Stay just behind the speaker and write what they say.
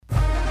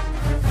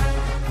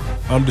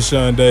I'm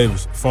Deshaun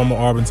Davis, former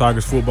Auburn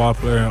Tigers football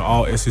player and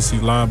all-SEC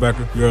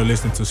linebacker. You're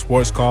listening to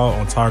Sports Call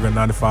on Tiger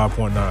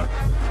 95.9.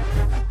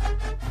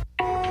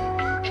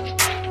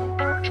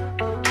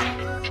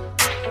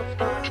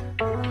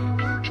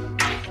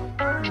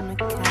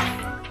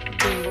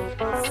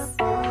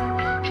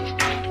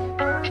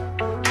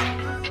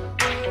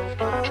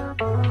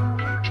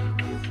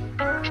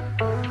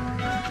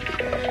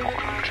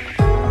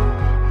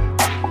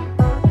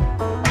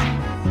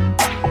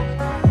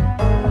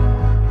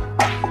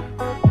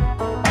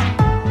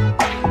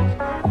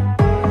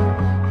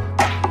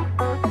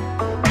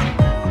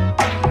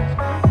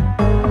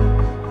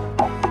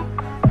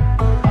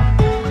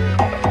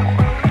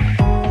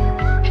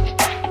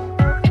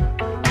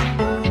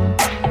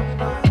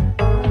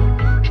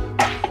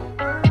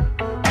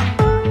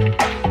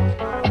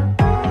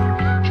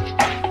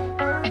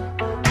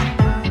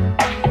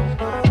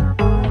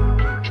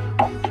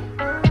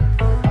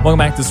 Welcome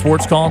back to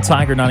Sports Call,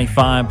 Tiger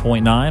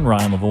 95.9.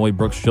 Ryan Lavoie,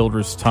 Brooks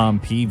Childress, Tom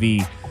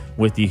Peavy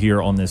with you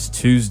here on this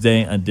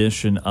Tuesday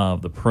edition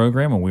of the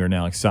program. And we are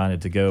now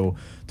excited to go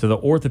to the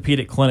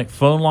Orthopedic Clinic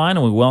phone line,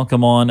 and we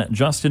welcome on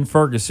Justin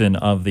Ferguson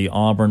of the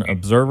Auburn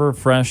Observer,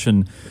 fresh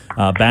and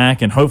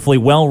back and hopefully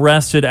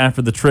well-rested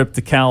after the trip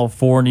to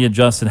California.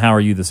 Justin, how are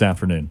you this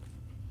afternoon?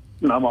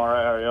 I'm all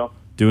right. How are you?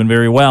 Doing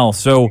very well.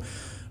 So,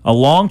 a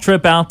long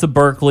trip out to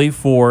Berkeley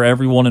for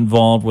everyone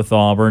involved with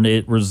Auburn.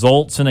 It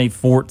results in a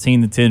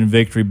 14-10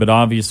 victory, but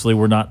obviously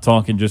we're not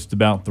talking just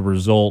about the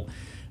result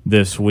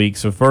this week.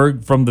 So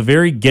from the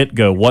very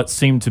get-go, what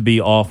seemed to be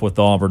off with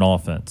the Auburn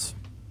offense?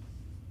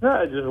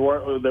 Yeah, they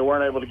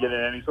weren't able to get in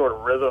any sort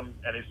of rhythm,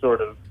 any sort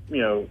of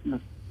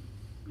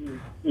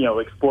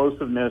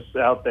explosiveness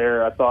out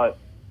there. I thought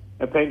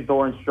Peyton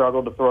Thorne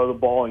struggled to throw the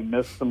ball. He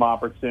missed some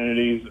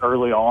opportunities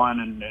early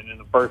on, and in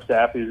the first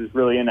half he was just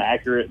really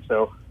inaccurate.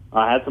 So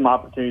I had some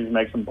opportunities to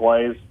make some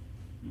plays,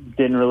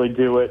 didn't really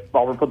do it.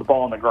 Auburn put the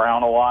ball on the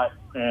ground a lot.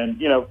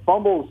 And,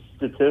 fumbles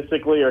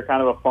statistically are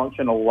kind of a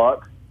function of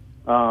luck.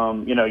 You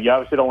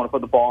obviously don't want to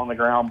put the ball on the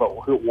ground,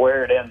 but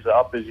where it ends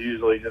up is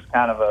usually just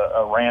kind of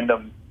a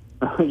random,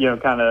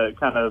 kind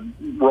of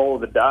roll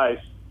of the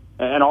dice.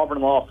 And Auburn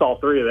lost all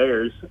three of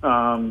theirs,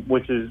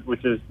 which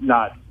is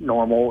not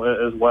normal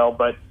as well.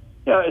 But,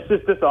 it's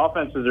just this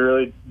offense is a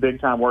really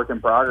big-time work in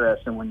progress,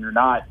 and when you're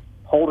not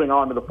holding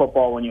on to the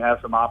football when you have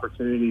some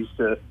opportunities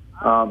to,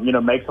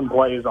 make some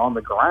plays on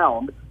the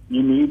ground,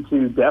 you need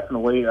to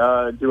definitely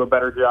do a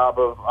better job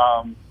of,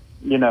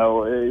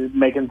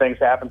 making things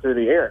happen through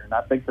the air. And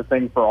I think the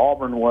thing for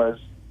Auburn was,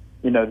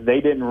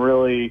 they didn't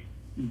really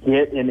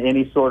get in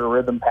any sort of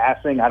rhythm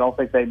passing. I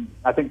think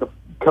the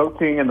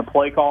coaching and the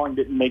play calling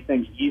didn't make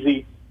things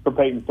easy for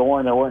Peyton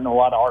Thorne. There weren't a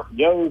lot of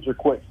RPOs or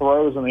quick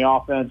throws in the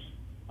offense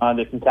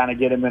that can kind of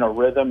get him in a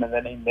rhythm, and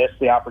then he missed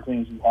the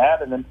opportunities he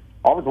had. And then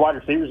Auburn's wide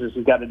receivers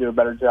has got to do a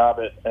better job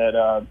at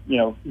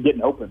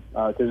getting open.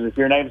 Because if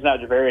your name's not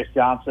Javarius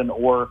Johnson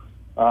or,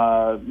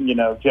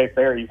 Jay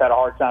Ferry, you've had a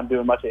hard time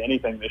doing much of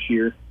anything this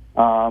year.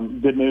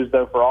 Good news,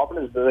 though, for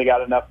Auburn is that they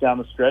got enough down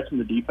the stretch, and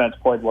the defense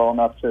played well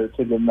enough to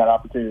give them that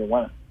opportunity to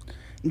win it.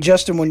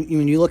 Justin, when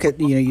you look at,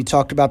 you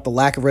talked about the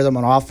lack of rhythm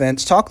on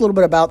offense. Talk a little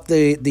bit about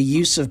the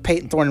use of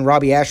Peyton Thorne and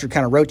Robbie Ashford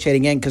kind of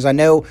rotating in, because I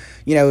know,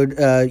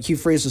 Hugh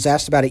Freeze was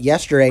asked about it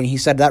yesterday, and he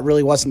said that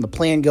really wasn't the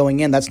plan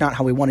going in. That's not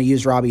how we want to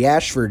use Robbie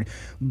Ashford.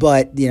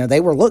 But, they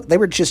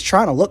were just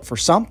trying to look for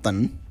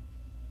something.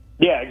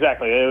 Yeah,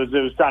 exactly. It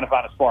was trying to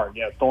find a spark.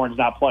 Thorne's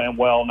not playing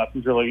well.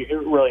 Nothing's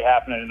really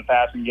happening in the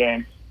passing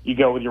game. You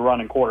go with your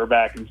running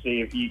quarterback and see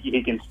if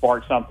he can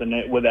spark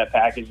something with that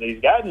package that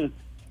he's got. And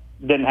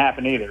didn't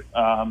happen either.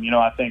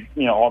 I think,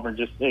 Auburn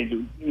just,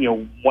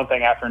 one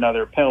thing after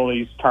another,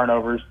 penalties,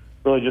 turnovers,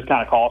 really just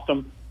kind of cost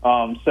them.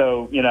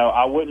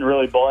 I wouldn't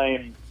really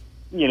blame,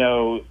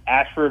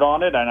 Ashford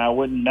on it, and I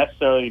wouldn't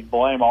necessarily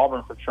blame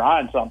Auburn for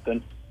trying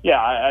something.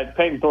 Yeah,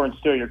 Peyton Thorne's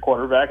still your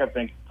quarterback. I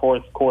think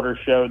fourth quarter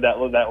showed that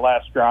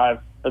last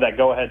drive, or that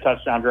go-ahead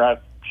touchdown drive,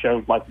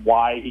 showed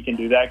why he can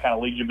do that, kind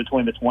of leads you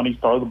between the 20s,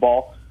 throw the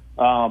ball.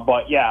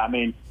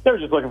 They were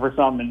just looking for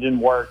something that didn't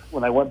work.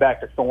 When they went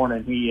back to Thorne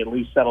and he at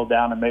least settled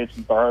down and made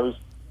some throws,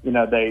 they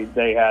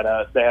had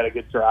a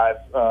good drive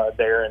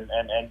there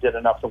and did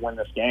enough to win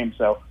this game.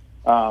 So,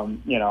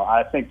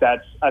 I think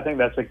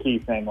that's a key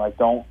thing.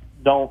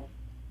 Don't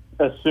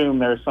assume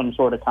there's some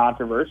sort of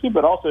controversy,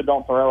 but also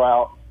don't throw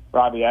out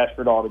Robbie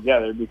Ashford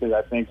altogether, because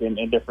I think in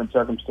different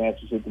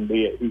circumstances he can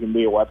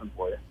be a weapon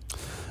for you.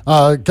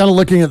 Kind of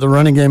looking at the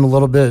running game a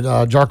little bit,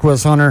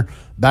 Jarquez Hunter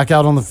back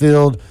out on the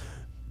field.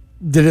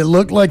 Did it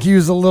look like he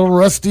was a little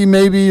rusty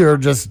maybe, or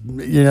just,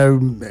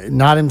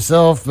 not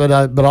himself?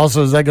 But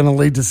also, is that going to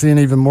lead to seeing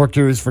even more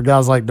carries for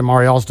guys like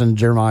Damari Alston and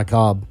Jeremiah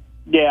Cobb?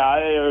 Yeah,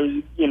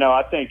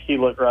 I think he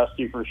looked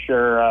rusty for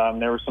sure.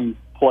 There were some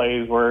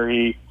plays where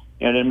he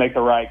didn't make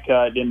the right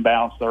cut, didn't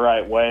bounce the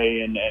right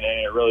way, and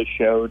it really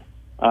showed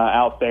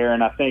out there.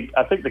 And I think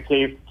the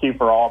key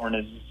for Auburn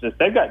is just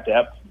they've got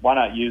depth. Why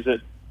not use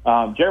it?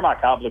 Jeremiah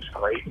Cobb looks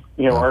great,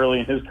 early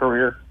in his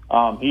career.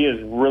 He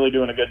is really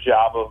doing a good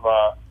job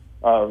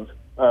of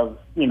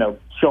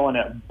showing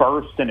a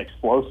burst and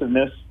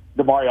explosiveness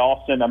Damari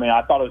Alston, I mean,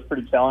 I thought it was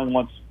pretty telling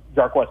once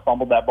Jarquez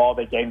fumbled that ball.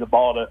 They gave the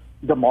ball to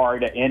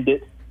Damari to end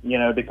it,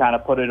 to kind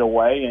of put it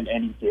away, and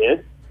he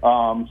did.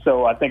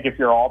 So I think if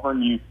you're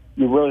Auburn, you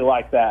really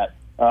like that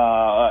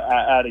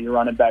out of your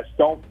running backs.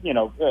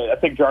 I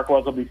think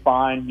Jarquez will be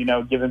fine,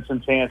 give him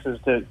some chances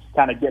to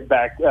kind of get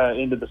back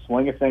into the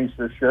swing of things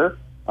for sure.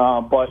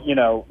 But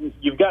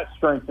you've got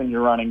strength in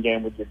your running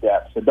game with your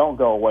depth, so don't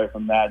go away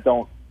from that.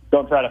 Don't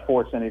try to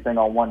force anything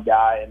on one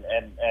guy.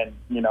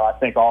 And I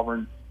think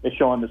Auburn is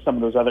showing that some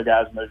of those other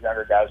guys and those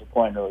younger guys are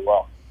playing really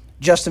well.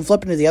 Justin,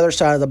 flipping to the other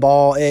side of the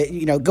ball,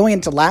 going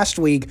into last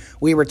week,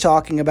 we were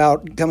talking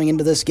about coming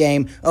into this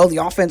game,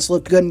 the offense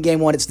looked good in game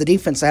one. It's the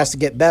defense that has to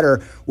get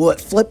better. Well, it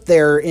flipped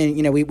there,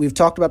 and, we've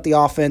talked about the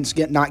offense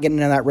not getting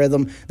into that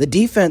rhythm. The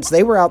defense,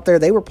 they were out there.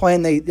 They were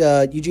playing.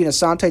 Eugene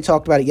Asante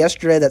talked about it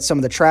yesterday, that some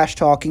of the trash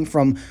talking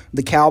from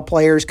the Cal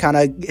players kind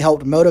of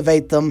helped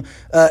motivate them.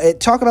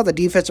 Talk about the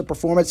defensive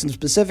performance, and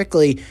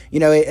specifically,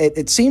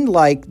 it seemed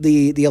like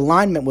the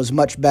alignment was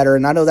much better,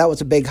 and I know that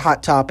was a big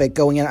hot topic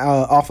going in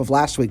off of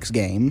last week's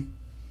game.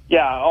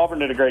 Yeah, Auburn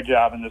did a great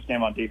job in this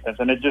game on defense,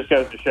 and it just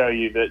goes to show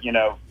you that,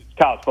 it's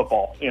college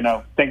football.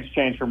 Things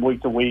change from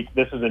week to week.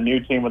 This is a new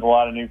team with a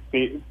lot of new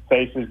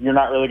faces. You're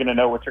not really going to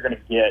know what you're going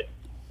to get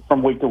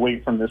from week to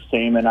week from this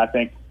team, and I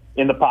think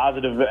in the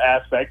positive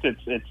aspect,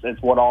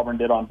 it's what Auburn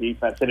did on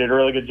defense. They did a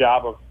really good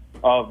job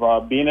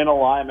of being in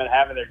alignment,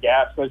 having their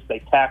gaps. They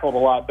tackled a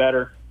lot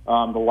better. The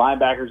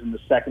linebackers in the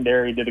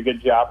secondary did a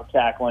good job of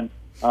tackling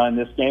in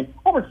this game.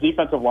 Auburn's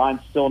defensive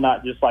line's still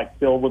not just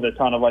filled with a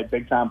ton of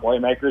big time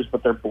playmakers,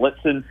 but they're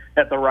blitzing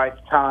at the right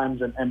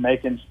times and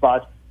making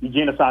spots.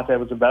 Eugene Asante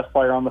was the best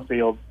player on the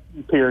field,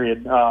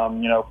 period.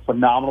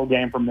 Phenomenal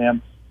game from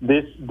him.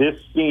 This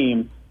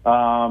scheme,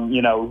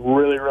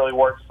 really, really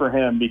works for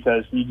him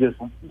because he just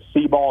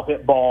see ball,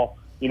 hit ball,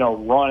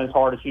 run as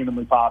hard as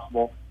humanly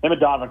possible. Him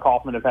and Donovan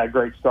Kaufman have had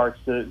great starts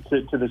to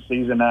the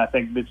season, and I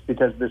think it's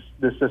because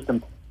this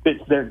system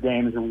fits their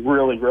games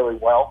really, really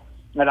well.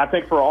 And I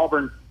think for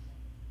Auburn,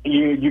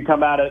 you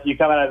come out of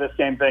this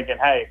game thinking,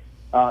 hey,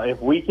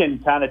 if we can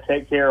kind of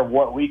take care of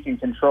what we can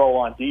control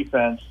on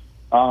defense,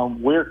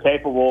 we're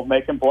capable of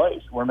making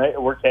plays.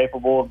 We're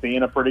capable of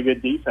being a pretty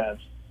good defense.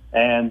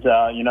 And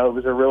it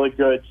was a really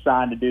good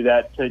sign to do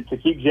that. To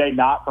keep Jay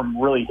Knott from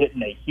really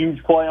hitting a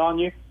huge play on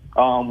you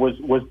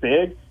was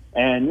big.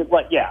 And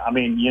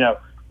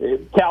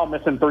Cal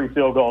missing 3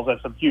 field goals,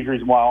 that's a huge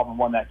reason why Auburn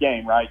won that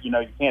game, right? You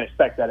can't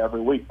expect that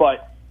every week,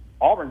 but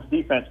Auburn's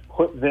defense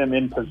put them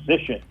in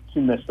position to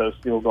miss those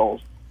field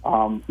goals.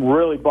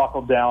 Really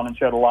buckled down and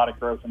showed a lot of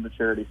growth and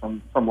maturity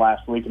from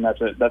last week, and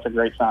that's a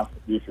great sign for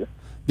the future.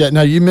 Yeah,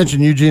 now you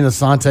mentioned Eugene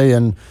Asante,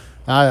 and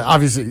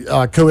obviously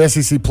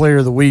co-SEC Player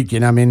of the Week,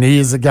 and he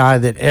is a guy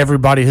that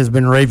everybody has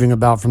been raving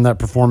about from that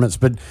performance.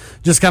 But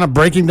just kind of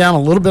breaking down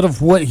a little bit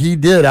of what he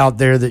did out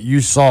there that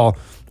you saw,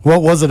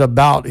 what was it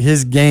about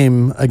his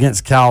game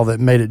against Cal that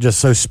made it just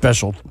so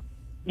special?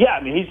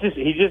 Yeah, he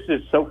just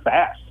is so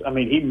fast.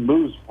 He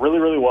moves really,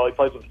 really well. He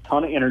plays with a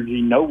ton of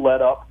energy, no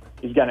let up.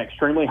 He's got an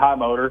extremely high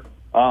motor,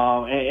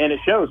 and it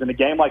shows in a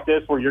game like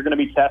this where you're going to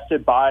be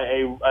tested by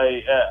an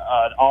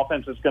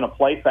offense that's going to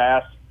play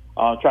fast,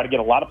 try to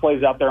get a lot of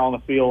plays out there on the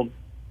field,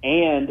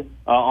 and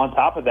on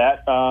top of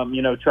that,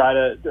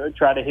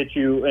 try to hit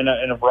you in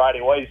a variety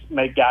of ways,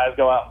 make guys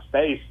go out in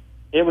space.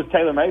 It was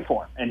tailor-made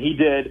for him, and he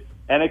did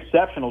an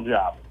exceptional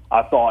job,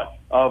 I thought,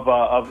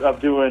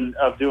 of doing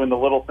the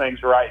little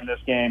things right in this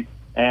game,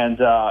 and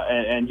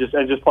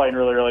just playing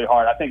really, really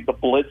hard. I think the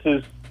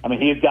blitzes.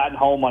 He has gotten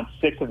home on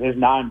 6 of his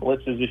 9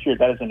 blitzes this year.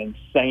 That is an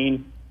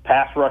insane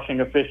pass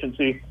rushing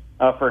efficiency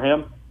for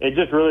him. It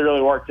just really,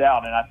 really worked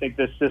out, and I think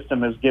this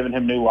system has given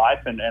him new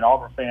life. And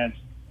Auburn fans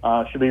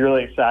should be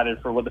really excited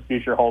for what the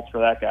future holds for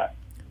that guy.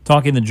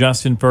 Talking to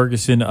Justin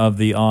Ferguson of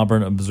the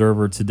Auburn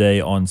Observer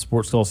today on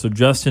Sports Call. So,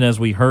 Justin, as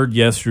we heard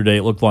yesterday,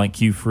 it looked like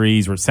Hugh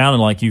Freeze, or it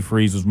sounded like Hugh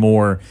Freeze was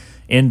more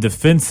in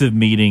defensive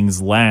meetings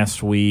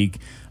last week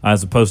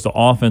as opposed to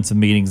offensive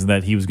meetings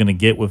that he was going to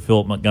get with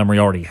Philip Montgomery,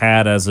 already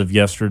had as of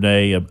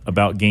yesterday,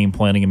 about game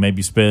planning and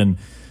maybe spend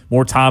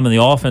more time in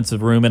the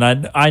offensive room.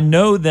 And I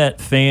know that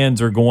fans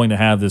are going to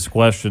have this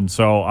question,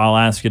 so I'll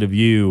ask it of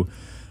you.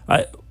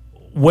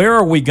 Where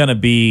are we going to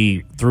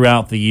be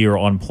throughout the year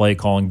on play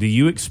calling? Do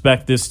you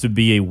expect this to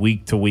be a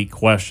week-to-week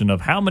question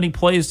of how many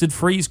plays did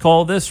Freeze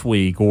call this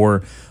week,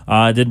 or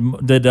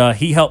did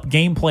he help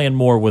game plan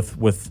more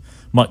with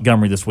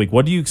Montgomery this week?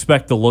 What do you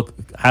expect to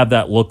have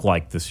that look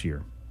like this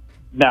year?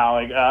 No,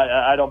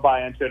 I don't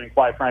buy into it, and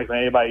quite frankly,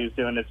 anybody who's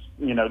doing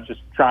it's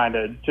just trying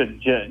to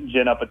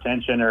gin up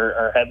attention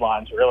or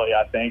headlines. Really,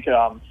 I think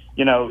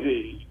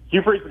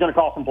Hugh Freeze is going to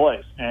call some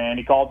plays, and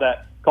he called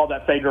that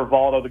fade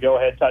Rivaldo the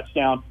go-ahead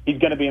touchdown. He's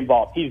going to be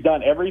involved. He's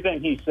done everything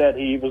he said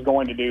he was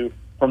going to do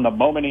from the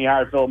moment he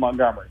hired Philip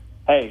Montgomery.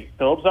 Hey,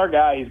 Philip's our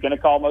guy. He's going to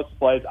call most of the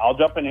plays. I'll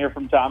jump in here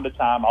from time to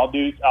time. I'll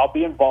be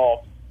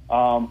involved,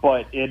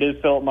 but it is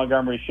Philip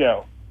Montgomery's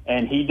show.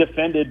 And he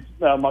defended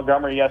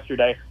Montgomery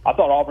yesterday. I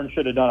thought Auburn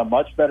should have done a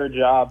much better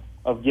job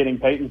of getting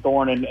Peyton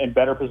Thorne in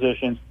better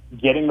positions,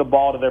 getting the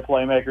ball to their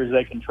playmakers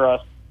they can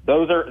trust,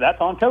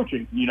 that's on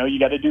coaching. You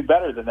got to do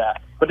better than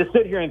that. But to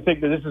sit here and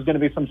think that this is going to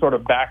be some sort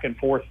of back and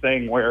forth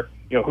thing where,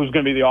 who's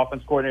going to be the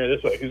offense coordinator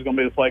this way, who's going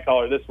to be the play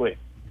caller this week,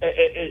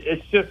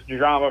 it's just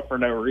drama for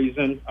no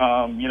reason.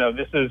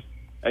 This is,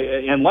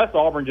 unless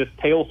Auburn just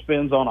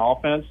tailspins on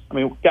offense. I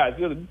mean, guys,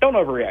 don't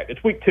overreact.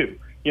 It's week 2.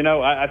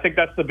 I think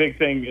that's the big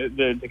thing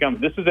to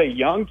come. This is a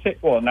young team,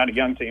 well, not a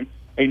young team,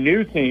 a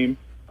new team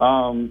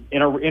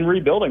in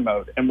rebuilding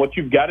mode. And what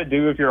you've got to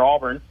do if you're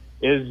Auburn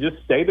is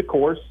just stay the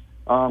course.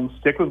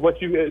 Stick with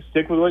what you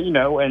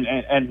know,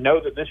 and know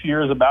that this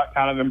year is about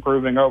kind of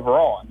improving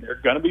overall. And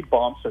there's going to be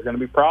bumps, there's going to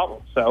be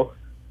problems. So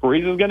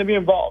Breeze is going to be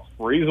involved.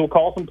 Breeze will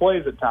call some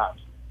plays at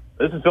times.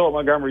 This is Philip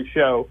Montgomery's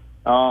show,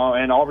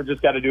 and Auburn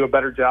just got to do a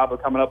better job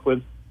of coming up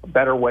with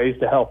better ways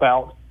to help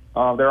out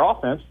their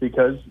offense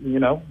because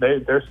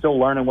they're still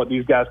learning what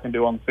these guys can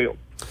do on the field.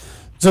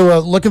 So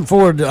looking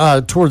forward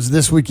towards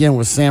this weekend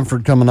with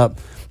Samford coming up.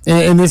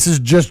 And this is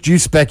just you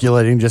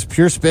speculating, just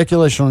pure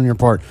speculation on your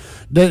part.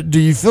 Do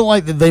you feel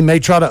like that they may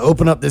try to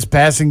open up this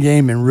passing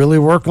game and really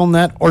work on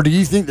that? Or do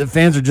you think that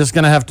fans are just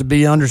going to have to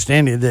be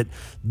understanding that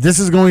this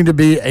is going to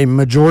be a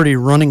majority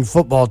running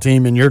football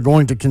team and you're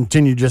going to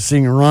continue just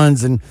seeing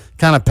runs and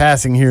kind of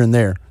passing here and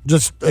there?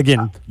 Just,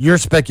 again, your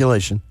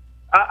speculation.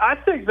 I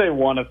think they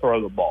want to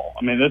throw the ball.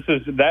 I mean,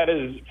 that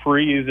is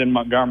Freeze and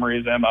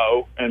Montgomery's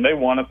MO, and they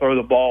want to throw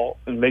the ball,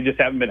 and they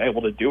just haven't been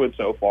able to do it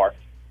so far.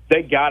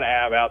 They got to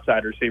have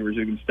outside receivers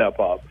who can step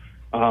up.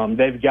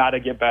 They've got to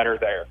get better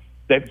there.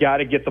 They've got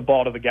to get the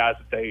ball to the guys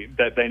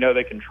that they know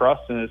they can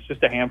trust, and it's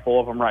just a handful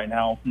of them right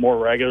now more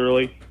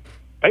regularly.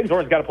 Peyton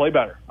Thorne's got to play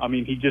better. I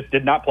mean, he just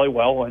did not play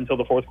well until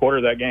the fourth quarter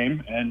of that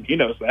game, and he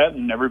knows that,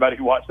 and everybody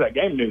who watched that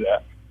game knew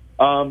that.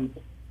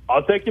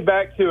 I'll take you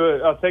back to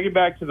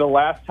the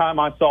last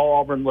time I saw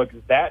Auburn look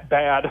that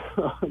bad,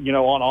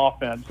 on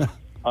offense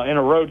in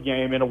a road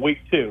game in a week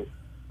 2.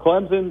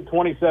 Clemson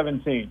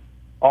 2017.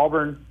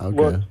 Auburn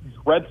looked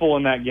dreadful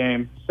in that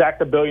game,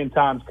 sacked a billion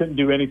times, couldn't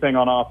do anything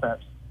on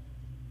offense.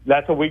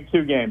 That's a week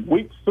 2 game.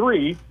 Week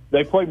 3,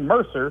 they played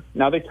Mercer.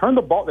 Now they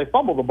fumbled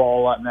the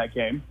ball a lot in that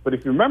game, but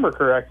if you remember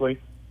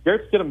correctly,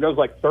 Garrett Stidham goes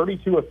like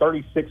 32 of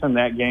 36 in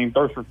that game,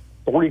 throws for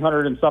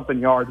 300 and something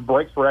yards,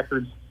 breaks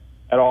records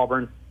at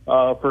Auburn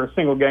for a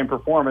single game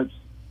performance.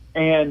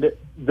 And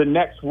the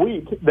next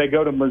week, they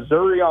go to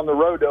Missouri on the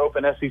road to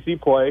open SEC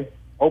play,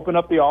 open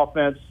up the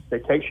offense, they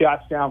take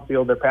shots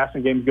downfield, their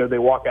passing game's good, they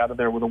walk out of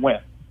there with a win.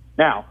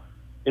 Now,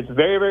 it's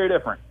very, very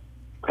different.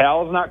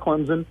 Cal is not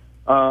Clemson,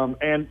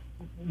 and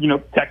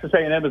Texas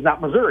A&M is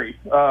not Missouri,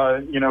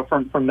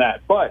 from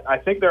that. But I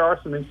think there are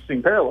some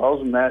interesting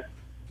parallels in that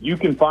you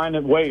can find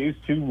ways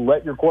to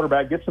let your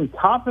quarterback get some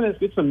confidence,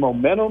 get some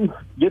momentum,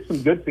 get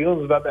some good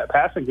feelings about that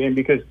passing game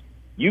because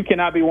you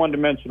cannot be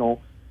one-dimensional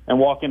and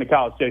walk into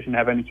College Station and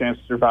have any chance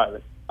to survive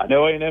it. I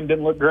know A&M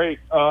didn't look great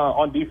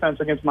on defense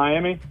against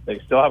Miami. They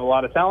still have a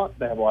lot of talent.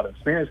 They have a lot of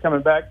experience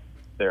coming back.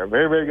 They're a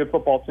very, very good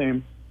football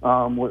team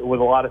with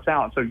a lot of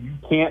talent. So you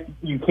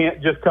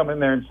can't just come in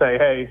there and say,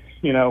 hey,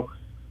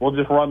 we'll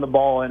just run the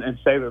ball and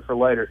save it for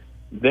later.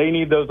 They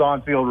need those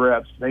on-field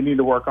reps. They need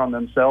to work on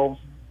themselves.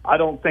 I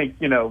don't think,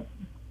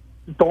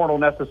 Thorne will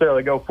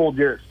necessarily go full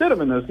Jarrett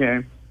Stidham in this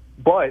game,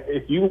 but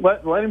if you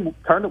let him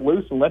turn it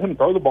loose and let him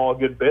throw the ball a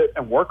good bit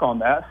and work on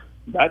that,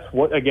 that's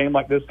what a game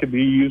like this could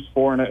be used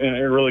for in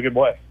a really good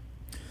way.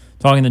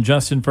 Talking to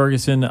Justin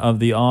Ferguson of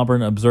the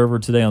Auburn Observer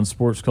today on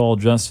Sports Call.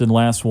 Justin,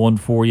 last one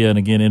for you, and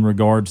again, in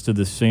regards to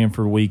the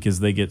Samford week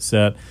as they get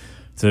set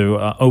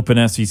to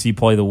open SEC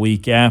play the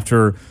week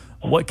after,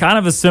 what kind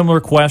of a similar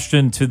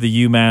question to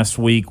the UMass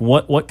week?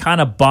 What kind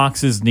of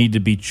boxes need to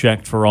be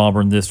checked for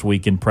Auburn this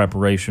week in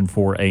preparation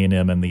for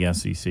A&M and the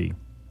SEC?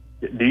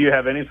 Do you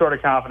have any sort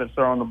of confidence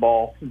throwing the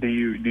ball? Do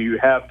you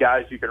have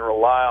guys you can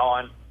rely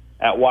on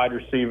at wide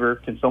receiver?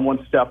 Can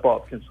someone step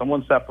up? Can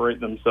someone separate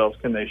themselves?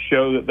 Can they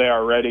show that they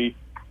are ready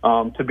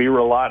to be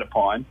relied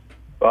upon?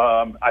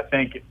 I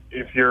think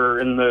if you're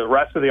in the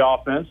rest of the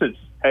offense, it's,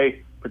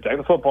 hey, protect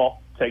the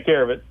football, take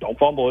care of it, don't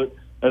fumble it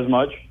as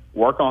much,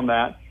 work on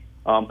that,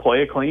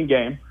 play a clean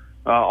game.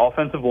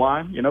 Offensive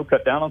line,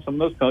 cut down on some of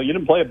those penalties. You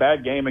didn't play a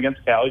bad game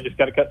against Cal. You just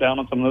got to cut down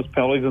on some of those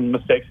penalties and the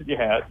mistakes that you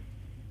had.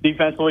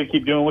 Defensively,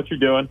 keep doing what you're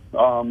doing.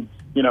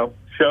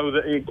 Show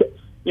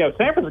that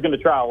Sanford's going to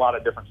try a lot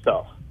of different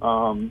stuff.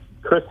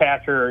 Chris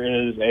Hatcher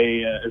is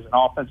an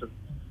offensive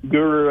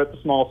guru at the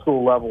small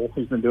school level.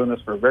 He's been doing this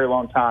for a very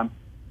long time.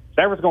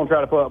 Sanford's going to try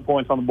to put up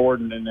points on the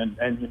board and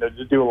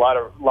just do a lot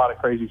of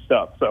crazy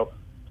stuff. So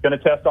it's going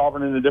to test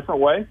Auburn in a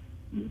different way.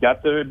 You've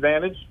got the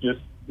advantage. Just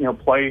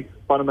play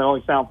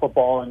fundamentally sound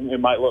football, and it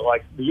might look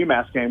like the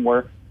UMass game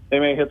where they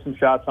may hit some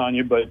shots on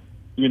you, but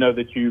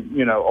that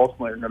you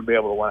ultimately are going to be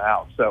able to win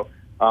out. So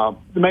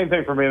the main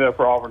thing for me, though,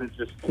 for Auburn is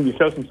just, can you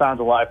show some signs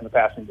of life in the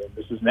passing game?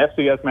 This is an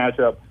FCS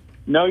matchup.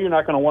 No, you're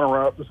not going to want to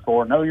run up the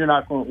score. No, you're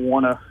not going to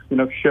want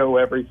to, show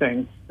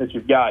everything that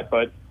you've got.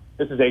 But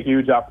this is a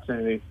huge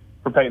opportunity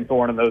for Peyton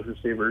Thorne and those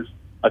receivers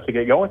to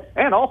get going,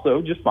 and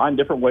also just find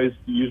different ways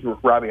to use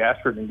Robbie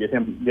Ashford and get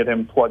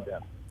him plugged in.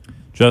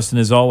 Justin,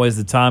 as always,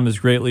 the time is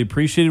greatly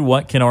appreciated.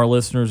 What can our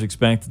listeners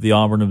expect at the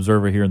Auburn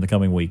Observer here in the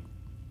coming week?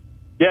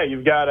 Yeah,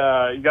 you've got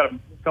a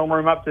film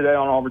room up today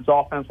on Auburn's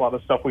offense. A lot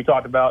of stuff we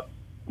talked about.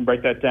 We'll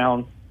break that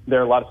down. There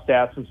are a lot of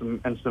stats and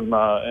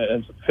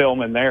some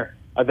film in there.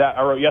 That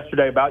I wrote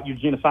yesterday about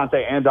Eugene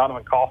Asante and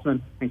Donovan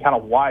Kaufman and kind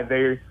of why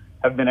they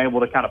have been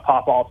able to kind of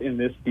pop off in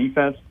this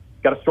defense.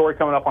 Got a story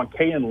coming up on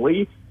Kayan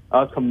Lee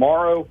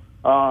tomorrow,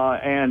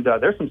 and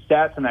there's some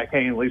stats in that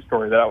Kayan Lee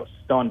story that I was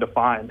stunned to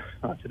find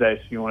today.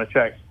 So you want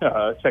to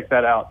check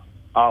that out.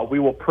 We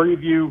will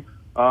preview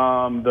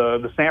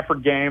the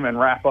Sanford game and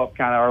wrap up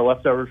kind of our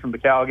leftovers from the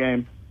Cal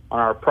game on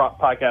our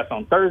podcast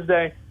on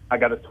Thursday. I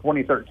got a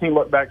 2013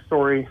 look back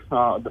story,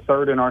 the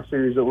third in our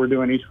series that we're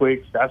doing each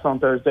week. That's on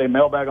Thursday.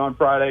 Mailbag on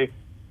Friday.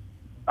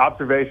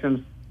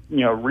 Observations,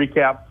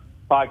 recap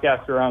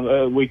podcast around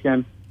the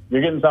weekend.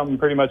 You're getting something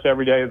pretty much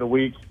every day of the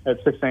week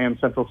at 6 a.m.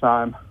 Central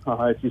Time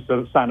if you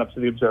sign up to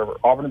the Observer.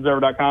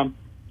 AuburnObserver.com,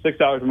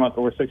 $6 a month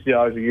or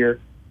 $60 a year.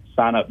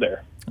 Sign up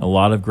there. A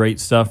lot of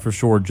great stuff for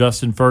sure.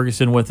 Justin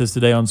Ferguson with us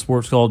today on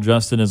Sports Call.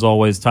 Justin, as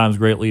always, time's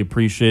greatly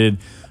appreciated.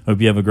 Hope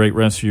you have a great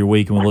rest of your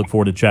week, and we look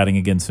forward to chatting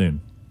again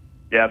soon.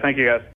 Yeah, thank you, guys.